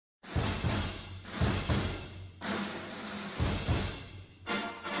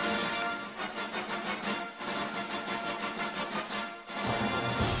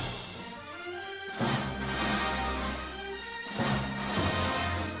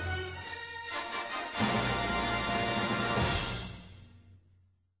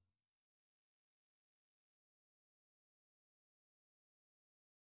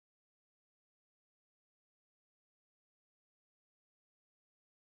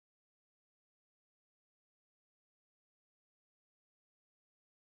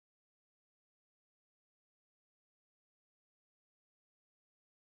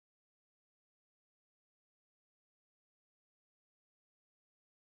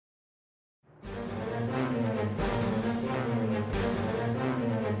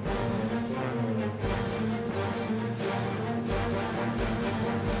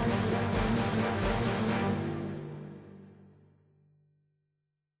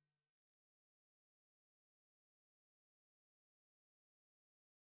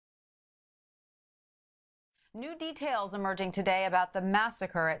New details emerging today about the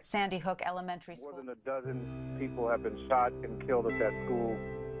massacre at Sandy Hook Elementary School. More than a dozen people have been shot and killed at that school,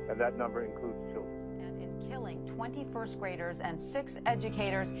 and that number includes children. And in killing 20 first graders and 6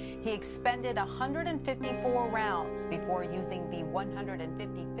 educators, he expended 154 rounds before using the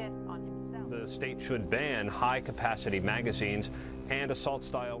 155th on himself. The state should ban high-capacity magazines and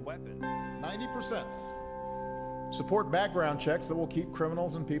assault-style weapons. 90% support background checks that will keep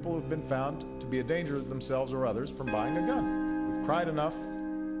criminals and people who've been found to be a danger to themselves or others from buying a gun. We've cried enough.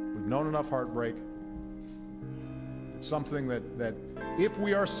 We've known enough heartbreak. It's something that if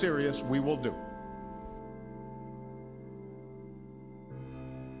we are serious, we will do.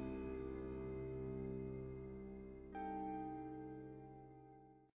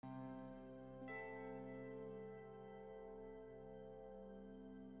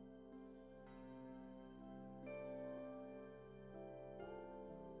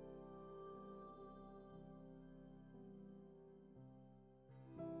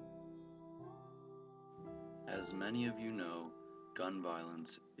 As many of you know, gun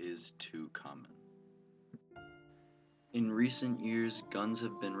violence is too common. In recent years, guns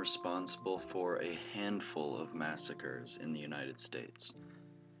have been responsible for a handful of massacres in the United States.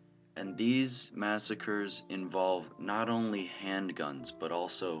 And these massacres involve not only handguns, but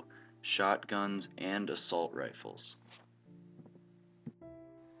also shotguns and assault rifles.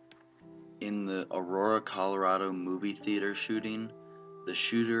 In the Aurora, Colorado movie theater shooting, the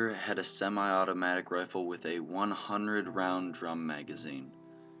shooter had a semi-automatic rifle with a 100-round drum magazine.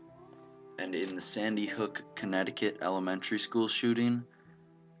 And in the Sandy Hook, Connecticut elementary school shooting,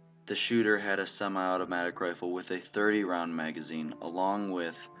 the shooter had a semi-automatic rifle with a 30-round magazine, along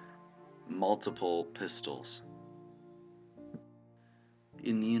with multiple pistols.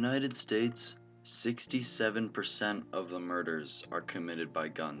 In the United States, 67% of the murders are committed by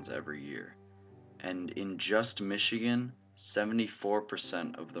guns every year. And in just Michigan,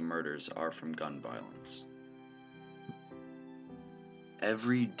 74% of the murders are from gun violence.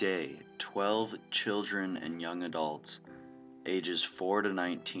 Every day, 12 children and young adults, ages 4 to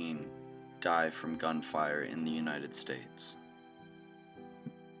 19, die from gunfire in the United States.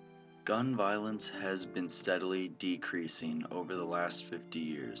 Gun violence has been steadily decreasing over the last 50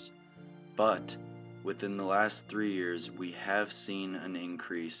 years, but within the last 3 years, we have seen an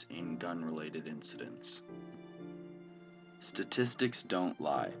increase in gun-related incidents. Statistics don't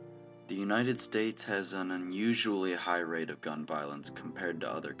lie. The United States has an unusually high rate of gun violence compared to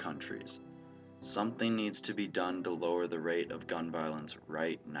other countries. Something needs to be done to lower the rate of gun violence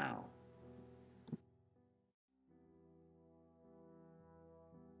right now.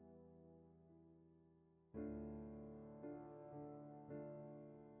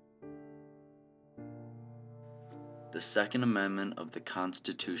 The Second Amendment of the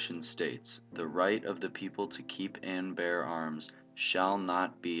Constitution states, "The right of the people to keep and bear arms shall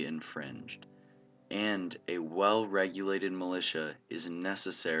not be infringed," and a well-regulated militia is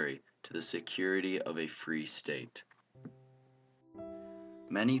necessary to the security of a free state.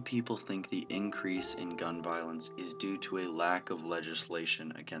 Many people think the increase in gun violence is due to a lack of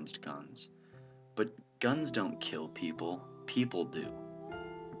legislation against guns. But guns don't kill people, people do.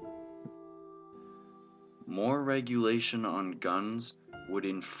 More regulation on guns would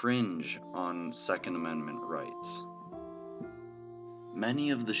infringe on Second Amendment rights. Many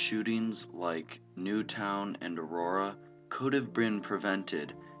of the shootings, like Newtown and Aurora, could have been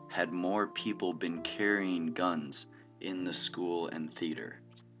prevented had more people been carrying guns in the school and theater.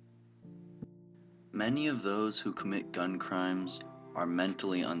 Many of those who commit gun crimes are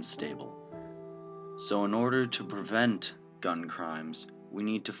mentally unstable. So in order to prevent gun crimes, we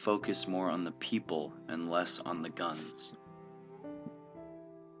need to focus more on the people and less on the guns.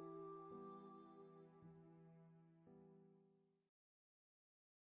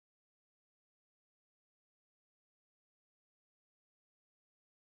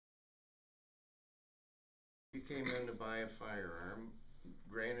 You came in to buy a firearm,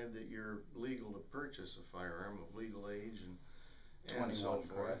 granted that you're legal to purchase a firearm of legal age and so forth.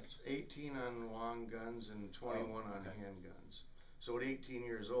 Correct. 18 on long guns and 21 on handguns. So at 18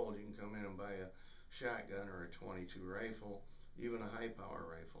 years old, you can come in and buy a shotgun or a .22 rifle, even a high-power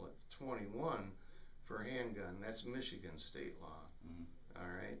rifle. At 21 for a handgun, that's Michigan state law.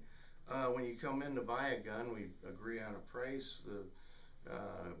 All right. When you come in to buy a gun, we agree on a price.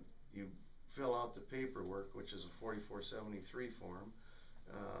 You fill out the paperwork, which is a 4473 form.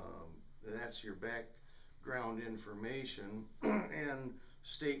 That's your background information and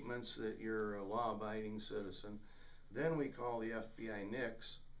statements that you're a law-abiding citizen. Then we call the FBI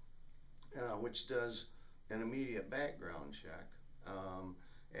NICS, which does an immediate background check,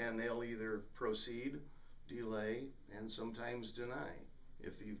 and they'll either proceed, delay, and sometimes deny.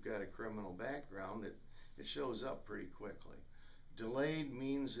 If you've got a criminal background, it shows up pretty quickly. Delayed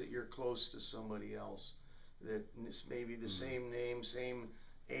means that you're close to somebody else, that it's maybe the same name, same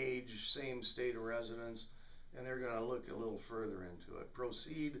age, same state of residence, and they're going to look a little further into it.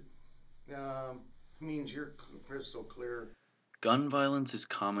 Proceed means you're crystal clear. Gun violence is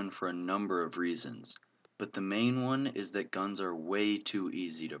common for a number of reasons, but the main one is that guns are way too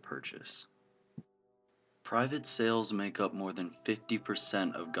easy to purchase. Private sales make up more than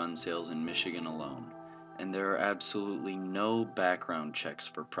 50% of gun sales in Michigan alone, and there are absolutely no background checks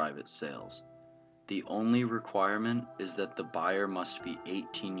for private sales. The only requirement is that the buyer must be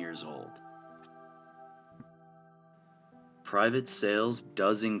 18 years old. Private sales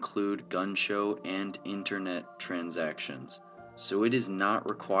does include gun show and internet transactions, so it is not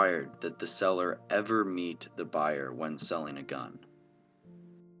required that the seller ever meet the buyer when selling a gun.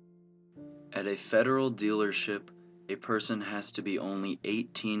 At a federal dealership, a person has to be only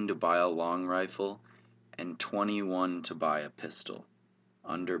 18 to buy a long rifle and 21 to buy a pistol,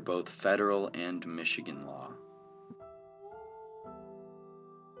 under both federal and Michigan law.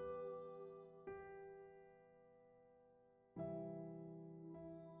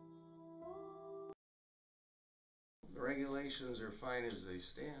 The regulations are fine as they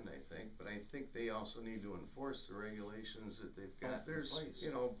stand, I think, but I think they also need to enforce the regulations that they've got. There's,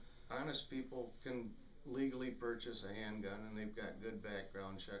 honest people can legally purchase a handgun, and they've got good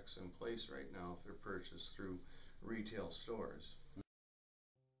background checks in place right now if they're purchased through retail stores.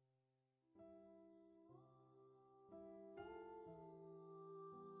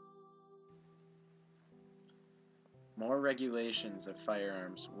 More regulations of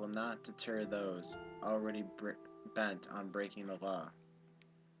firearms will not deter those already bent on breaking the law.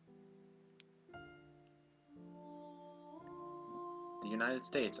 The United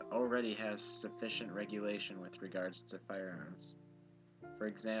States already has sufficient regulation with regards to firearms. For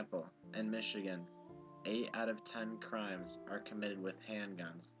example, in Michigan, 8 out of 10 crimes are committed with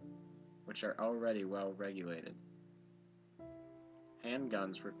handguns, which are already well regulated.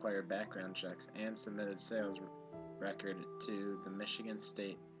 Handguns require background checks and submitted sales record to the Michigan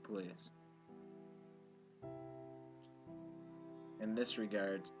State Police. In this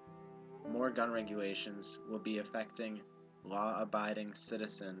regard, more gun regulations will be affecting law-abiding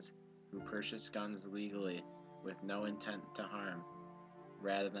citizens who purchase guns legally with no intent to harm,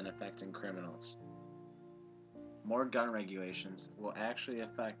 rather than affecting criminals. More gun regulations will actually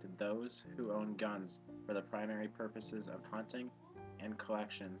affect those who own guns for the primary purposes of hunting and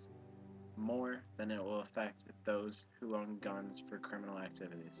collections, more than it will affect those who own guns for criminal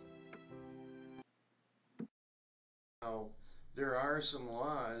activities. Now, there are some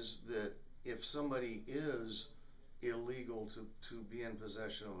laws that if somebody is illegal to be in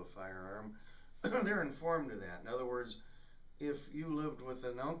possession of a firearm, they're informed of that. In other words, if you lived with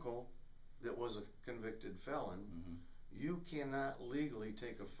an uncle that was a convicted felon, you cannot legally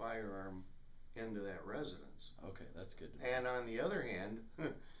take a firearm into that residence. Okay, that's good. And on the other hand,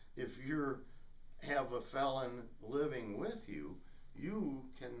 if you have a felon living with you, you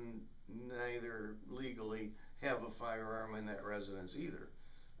can neither legally have a firearm in that residence either.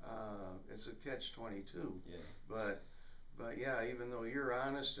 It's a catch-22. Yeah. But yeah, even though you're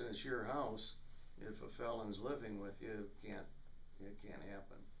honest and it's your house, if a felon's living with you, it can't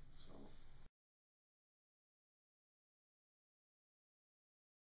happen. So.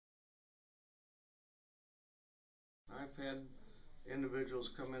 I've had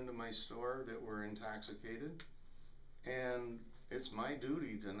individuals come into my store that were intoxicated, and it's my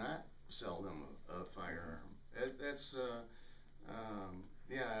duty to not sell them a firearm.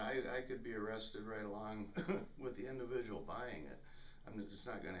 I could be arrested right along with the individual buying it. It's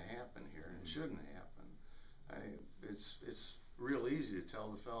not going to happen here, and it shouldn't happen. It's real easy to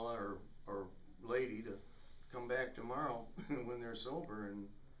tell the fella or lady to come back tomorrow when they're sober and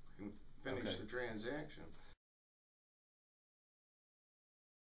can finish the transaction.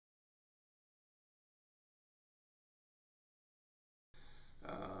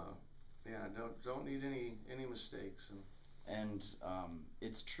 Don't need any mistakes. And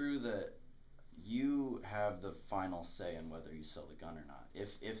it's true that you have the final say in whether you sell the gun or not.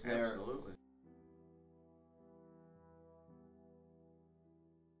 If they're Absolutely.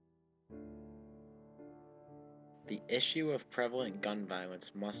 The issue of prevalent gun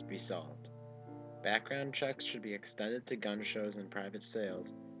violence must be solved. Background checks should be extended to gun shows and private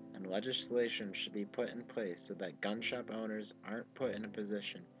sales, and legislation should be put in place so that gun shop owners aren't put in a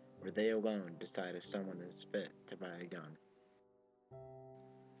position where they alone decide if someone is fit to buy a gun.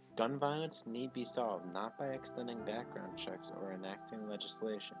 Gun violence need be solved not by extending background checks or enacting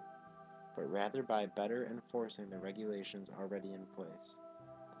legislation, but rather by better enforcing the regulations already in place.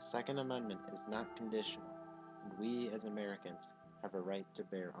 The Second Amendment is not conditional, and we as Americans have a right to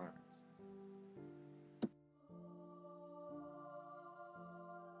bear arms.